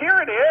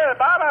 Here it is,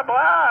 blah, blah,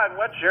 blah. And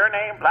what's your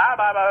name? Blah,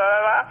 blah, blah,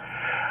 blah, blah.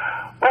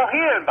 Well, he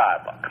didn't buy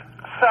a book.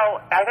 So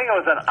I think it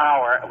was an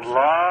hour,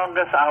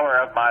 longest hour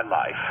of my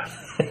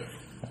life.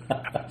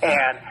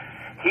 And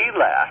he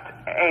left,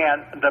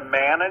 and the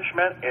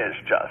management is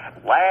just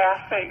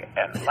laughing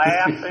and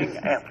laughing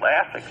and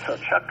laughing. So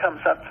Chuck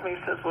comes up to me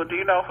and says, well, do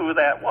you know who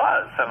that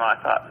was? And I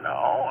thought,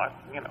 no. I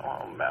thought he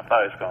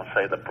was going to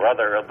say the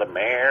brother of the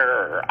mayor,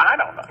 or I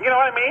don't know. You know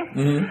what I mean?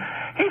 Mm-hmm.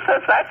 He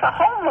says, that's a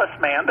homeless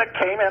man that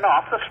came in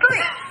off the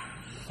street.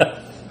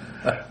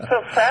 So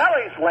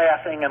Sally's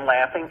laughing and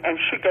laughing, and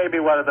she gave me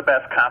one of the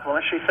best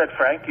compliments. She said,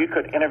 Frank, you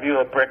could interview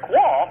a brick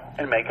wall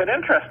and make it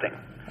interesting.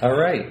 All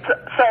right.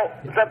 So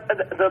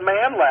the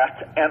man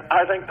left, and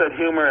I think that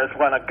humor is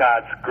one of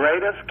God's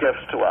greatest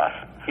gifts to us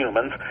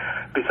humans,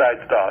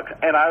 besides dogs.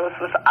 And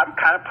I'm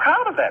kind of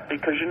proud of that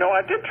because,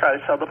 I did try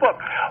to sell the book.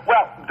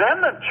 Well, then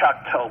the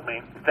Chuck told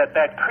me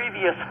that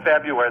previous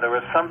February there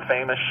was some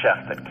famous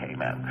chef that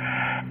came in,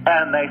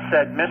 and they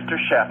said, Mr.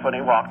 Chef, when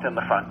he walked in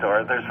the front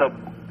door, there's a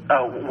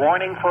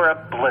warning for a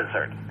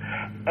blizzard.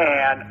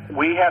 And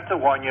we have to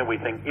warn you, we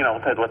think,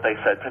 that's what they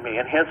said to me.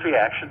 And his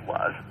reaction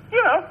was,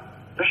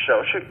 the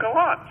show should go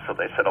on. So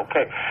they said,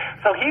 okay.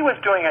 So he was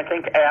doing, I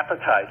think,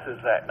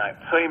 appetizers that night.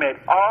 So he made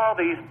all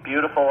these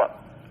beautiful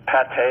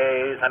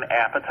pâtés and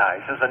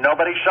appetizers, and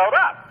nobody showed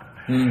up.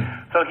 Mm.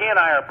 So he and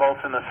I are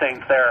both in the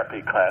same therapy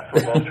class.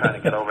 We're both trying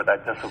to get over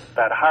that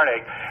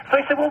heartache. So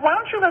he said, well, why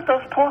don't you let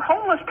those poor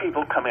homeless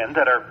people come in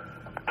that are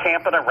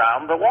camping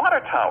around the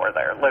water tower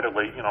there,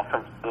 literally,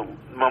 from the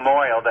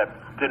memorial that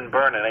didn't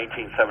burn in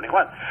 1871.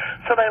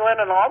 So they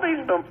let in all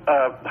these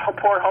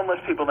poor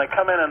homeless people. They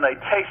come in and they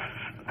taste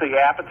the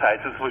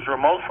appetizers, which were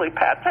mostly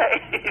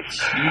pâtés.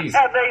 And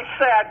they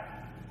said,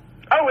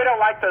 we don't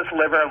like this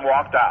liver, and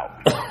walked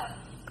out.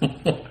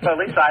 So at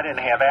least I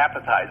didn't have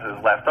appetizers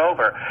left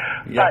over.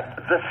 Yeah.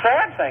 But the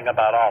sad thing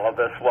about all of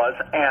this was,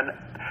 and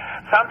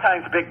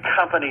sometimes big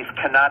companies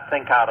cannot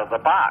think out of the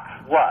box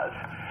was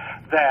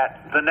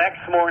that the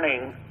next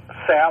morning,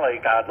 Sally,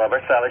 God love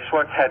her, Sally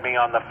Schwartz had me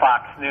on the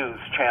Fox News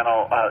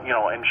channel,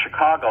 in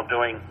Chicago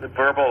doing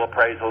verbal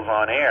appraisals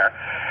on air.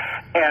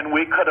 And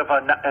we could have,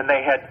 and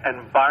they had,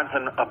 and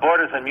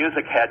Borders and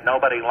Music had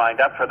nobody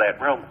lined up for that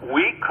room.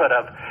 We could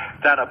have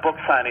done a book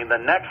signing the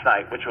next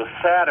night, which was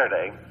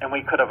Saturday, and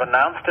we could have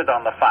announced it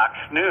on the Fox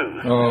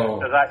News.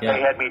 Because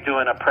they had me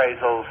doing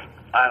appraisals,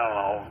 I don't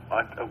know,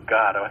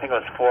 I think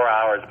it was 4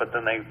 hours, but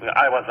then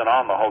I wasn't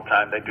on the whole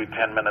time. They do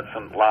 10 minutes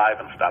and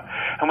live and stuff.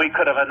 And we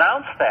could have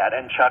announced that,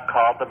 and Chuck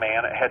called the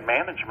head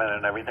management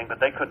and everything, but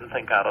they couldn't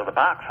think out of the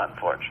box,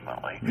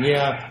 unfortunately.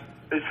 Yeah.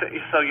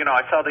 So,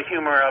 I saw the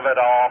humor of it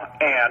all,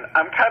 and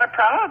I'm kind of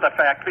proud of the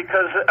fact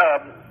because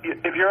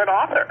if you're an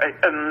author,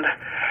 and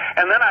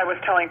then I was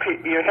telling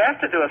people, you have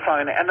to do a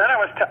signing, and then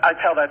I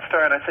tell that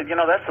story, and I said,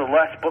 that's the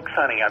last book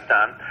signing I've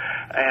done,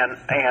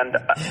 and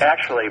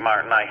actually,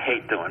 Martin, I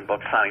hate doing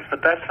book signings,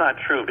 but that's not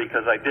true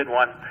because I did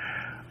one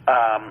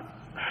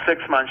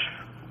 6 months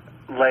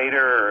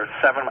later or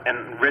 7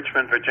 in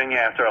Richmond, Virginia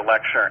after a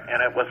lecture, and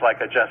it was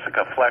like a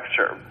Jessica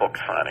Fletcher book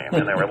signing. I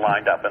mean, they were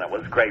lined up, and it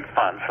was great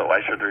fun, so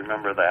I should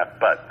remember that.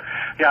 But,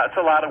 yeah, it's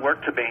a lot of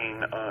work to being,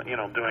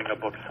 doing a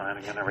book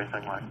signing and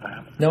everything like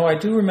that. No, I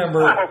do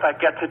remember... I hope I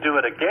get to do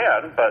it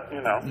again, but,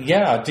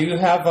 Yeah, do you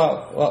have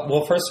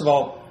well, first of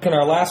all, in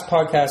our last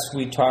podcast,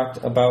 we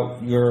talked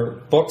about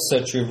your books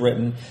that you've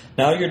written.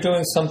 Now you're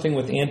doing something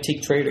with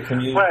Antique Trader.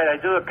 Can you... Right, I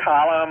do a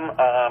column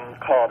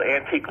called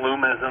Antique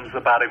Loomisms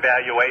about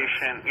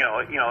evaluation,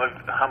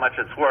 how much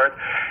it's worth.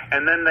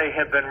 And then they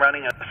have been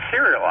running a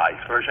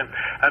serialized version.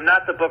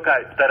 Not the book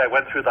that I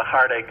went through the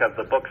heartache of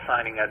the book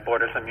signing at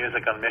Borders and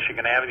Music on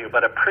Michigan Avenue,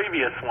 but a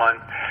previous one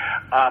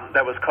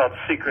that was called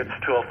Secrets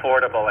to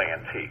Affordable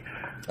Antiques.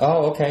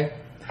 Oh, okay.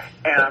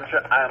 And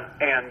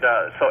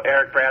so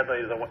Eric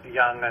Bradley, the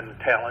young and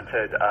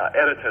talented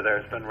editor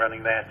there, has been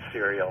running that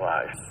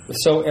serialized.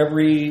 So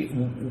every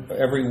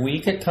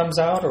week it comes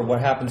out, or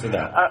what happens with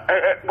that?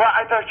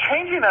 They're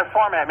changing their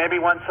format maybe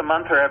once a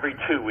month or every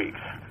 2 weeks.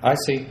 I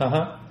see.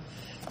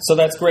 So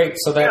that's great.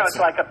 So that's it's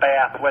like a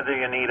bath, whether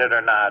you need it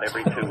or not,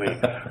 every 2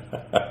 weeks.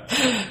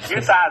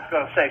 You thought I was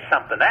going to say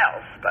something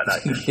else,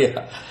 but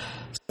yeah.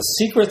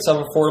 Secrets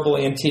of Affordable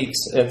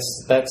Antiques.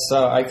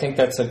 I think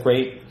that's a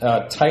great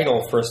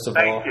title, first of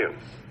all. Thank you.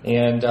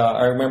 And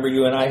I remember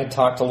you and I had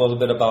talked a little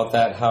bit about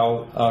that,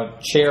 how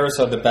chairs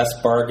are the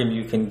best bargain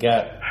you can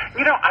get.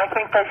 I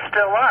think they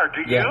still are.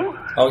 Do you?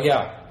 Oh,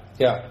 yeah.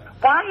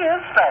 Why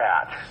is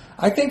that?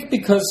 I think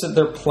because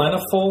they're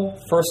plentiful,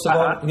 first of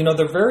all.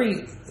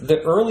 The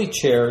early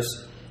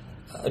chairs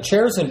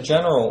in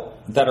general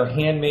that are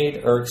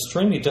handmade are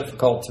extremely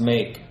difficult to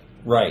make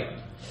right,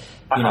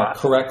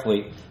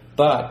 correctly.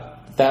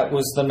 But that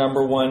was the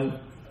number one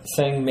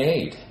thing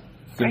made,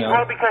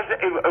 Well, because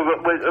it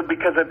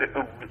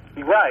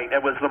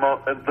was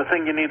the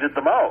thing you needed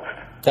the most.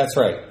 That's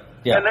right.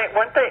 Yeah. And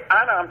weren't they?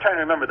 I don't know. I'm trying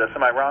to remember this.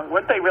 Am I wrong?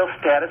 Weren't they real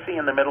statusy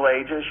in the Middle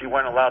Ages? You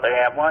weren't allowed to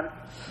have one.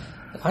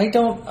 I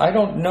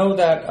don't know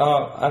that.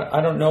 I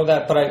don't know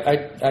that, but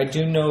I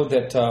do know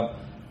that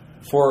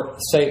for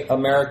say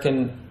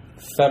American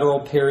Federal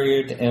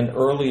period and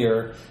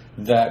earlier,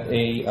 that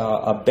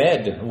a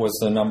bed was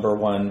the number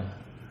one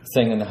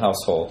thing in the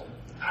household.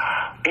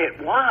 It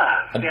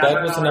was. A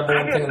bed was the number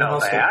one thing in the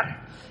household. That.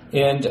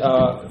 And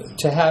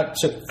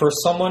for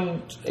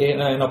someone,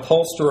 an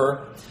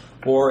upholsterer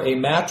or a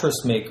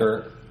mattress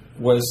maker,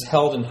 was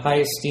held in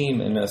high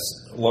esteem in this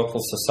local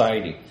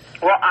society.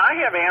 Well, I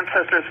have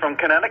ancestors from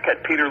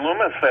Connecticut. Peter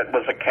Loomis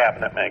was a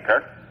cabinet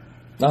maker.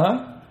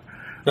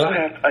 Really?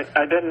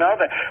 I didn't know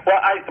that. Well,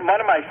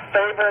 one of my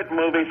favorite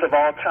movies of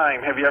all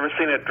time. Have you ever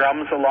seen it,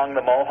 Drums Along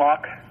the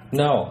Mohawk?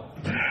 No.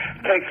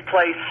 Takes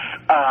place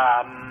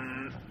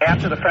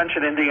after the French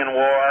and Indian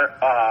War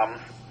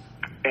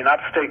in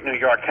upstate New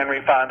York.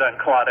 Henry Fonda and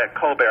Claudette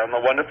Colbert and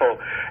the wonderful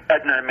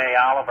Edna May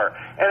Oliver.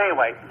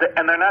 Anyway,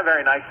 and they're not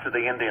very nice to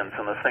the Indians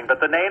in this thing, but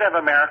the Native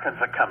Americans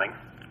are coming,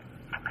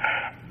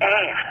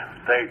 and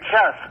they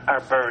just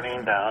are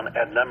burning down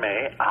Edna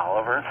May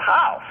Oliver's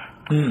house.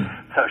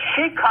 So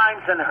she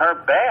climbs in her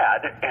bed,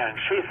 and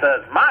she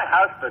says, my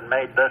husband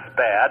made this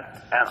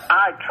bed, and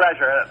I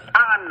treasure it.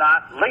 I'm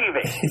not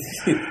leaving.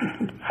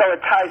 So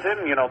it ties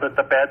in, that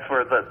the beds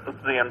were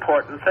the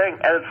important thing.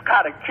 And it's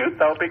kind of cute,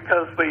 though,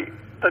 because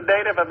the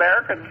Native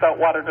Americans don't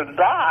want her to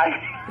die.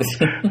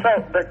 So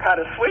they're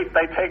kind of sweet.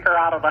 They take her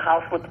out of the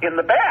house in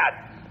the bed.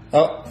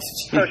 Oh,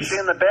 so she's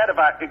in the bed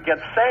about it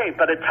gets saved,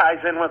 but it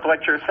ties in with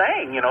what you're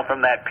saying,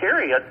 from that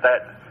period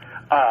that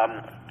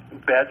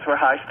beds were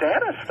high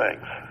status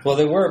things. Well,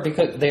 they were,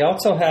 because they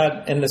also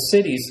had, in the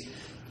cities,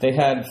 they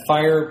had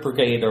fire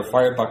brigade or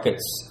fire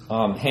buckets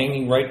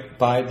hanging right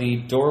by the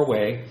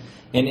doorway,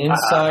 and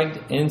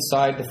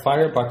inside the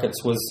fire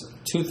buckets was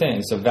two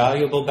things: a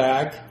valuable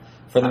bag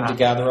for them to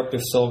gather up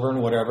their silver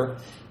and whatever,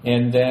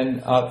 and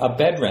then a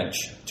bed wrench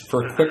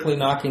for quickly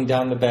knocking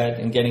down the bed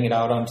and getting it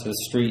out onto the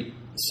street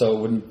so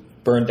it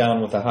wouldn't burn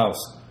down with the house.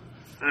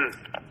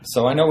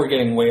 So I know we're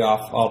getting way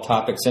off all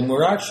topics, and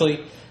we're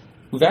actually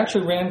we've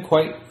actually ran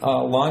quite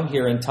long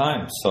here in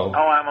time. So. Oh,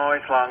 I'm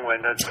always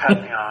long-winded.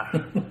 Cut me off.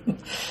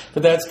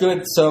 But that's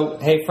good. So,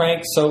 hey,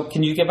 Frank, so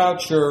can you give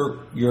out your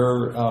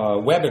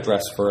web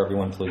address for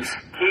everyone, please?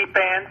 Keep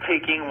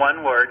Antiquing,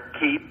 one word,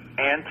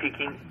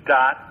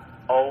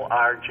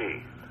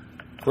 keepantiquing.org.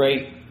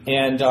 Great.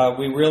 And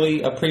we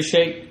really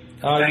appreciate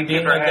you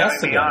being our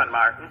guest again. Thank you for having me on,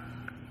 Martin.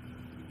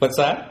 What's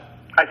that?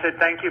 I said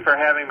thank you for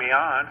having me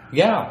on.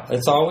 Yeah,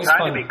 it's always fun.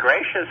 Trying to be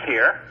gracious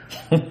here.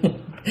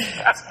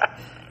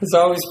 It's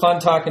always fun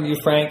talking to you,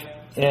 Frank.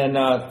 And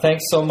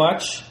thanks so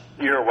much.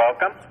 You're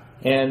welcome.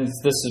 And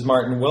this is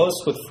Martin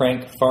Willis with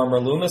Frank Farmer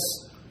Loomis,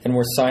 and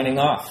we're signing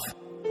off.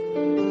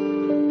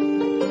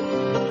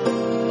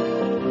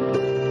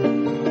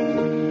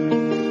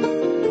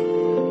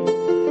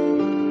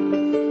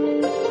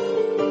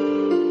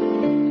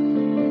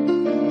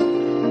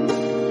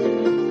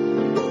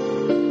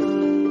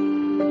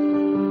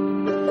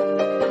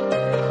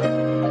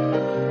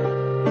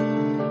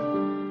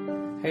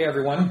 Hey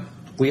everyone,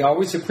 we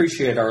always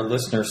appreciate our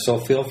listeners, so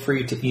feel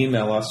free to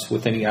email us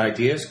with any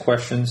ideas,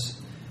 questions,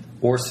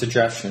 or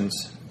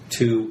suggestions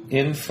to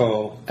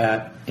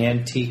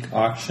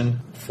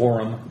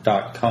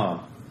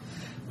info@antiqueauctionforum.com.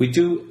 We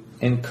do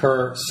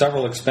incur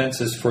several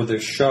expenses for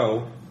this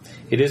show.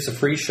 It is a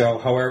free show.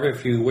 However,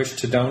 if you wish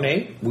to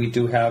donate, we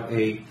do have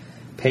a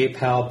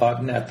PayPal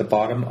button at the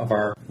bottom of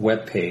our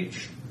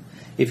webpage.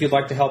 If you'd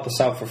like to help us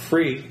out for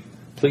free,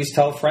 please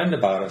tell a friend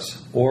about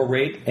us or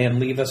rate and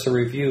leave us a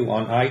review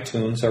on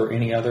iTunes or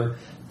any other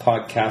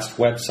podcast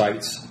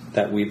websites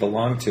that we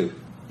belong to.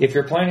 If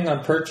you're planning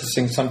on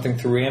purchasing something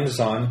through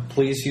Amazon,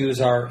 please use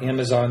our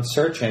Amazon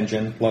search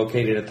engine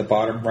located at the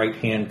bottom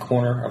right-hand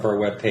corner of our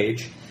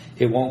webpage.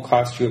 It won't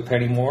cost you a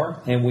penny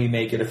more, and we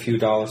may get a few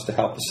dollars to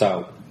help us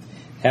out.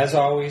 As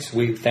always,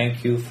 we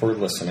thank you for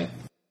listening.